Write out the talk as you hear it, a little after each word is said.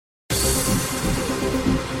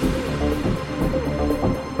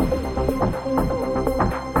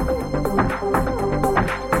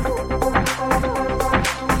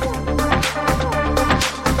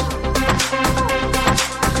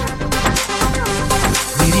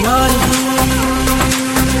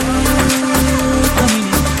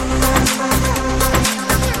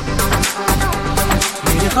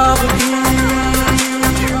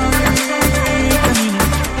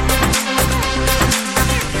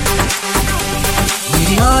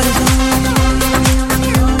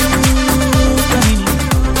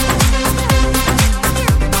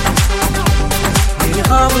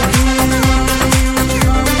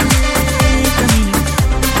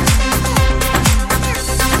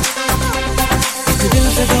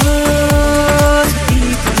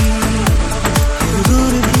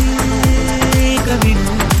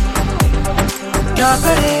क्या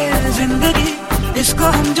करे जिंदगी इसको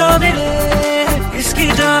हम जो मिले इसकी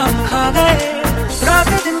जान खा गए रात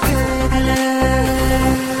दिन के गले।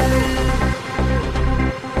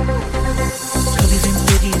 कभी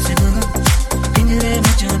जिंदगी से मांगा पिंजरे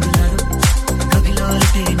में चांद ला दो, कभी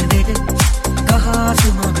लालटेन दे दे कहा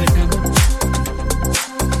आसमां बैठा दो।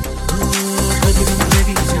 कभी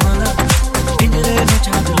जिंदगी से मांगा पिंजरे में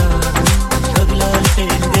चांद ला दो, कभी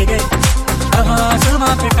लालटेन दे दे कहा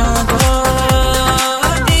आसमां बैठा दो।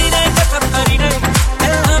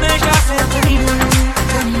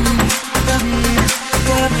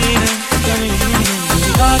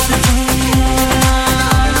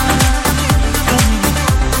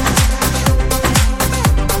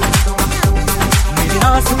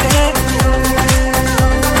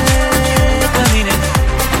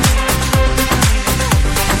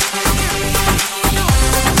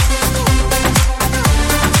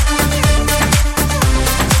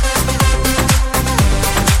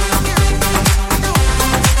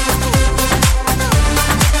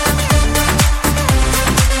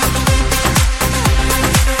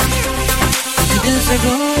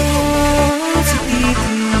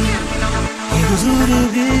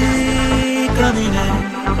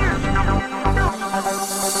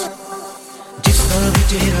 जिसका भी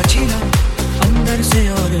चेहरा छीना अंदर से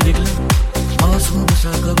और निकला मासूम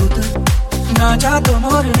सा कबूतर नाचा तो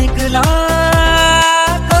मोर निकला।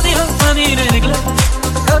 कभी हम कमीने निकला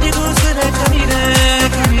कभी दूसरे कमीने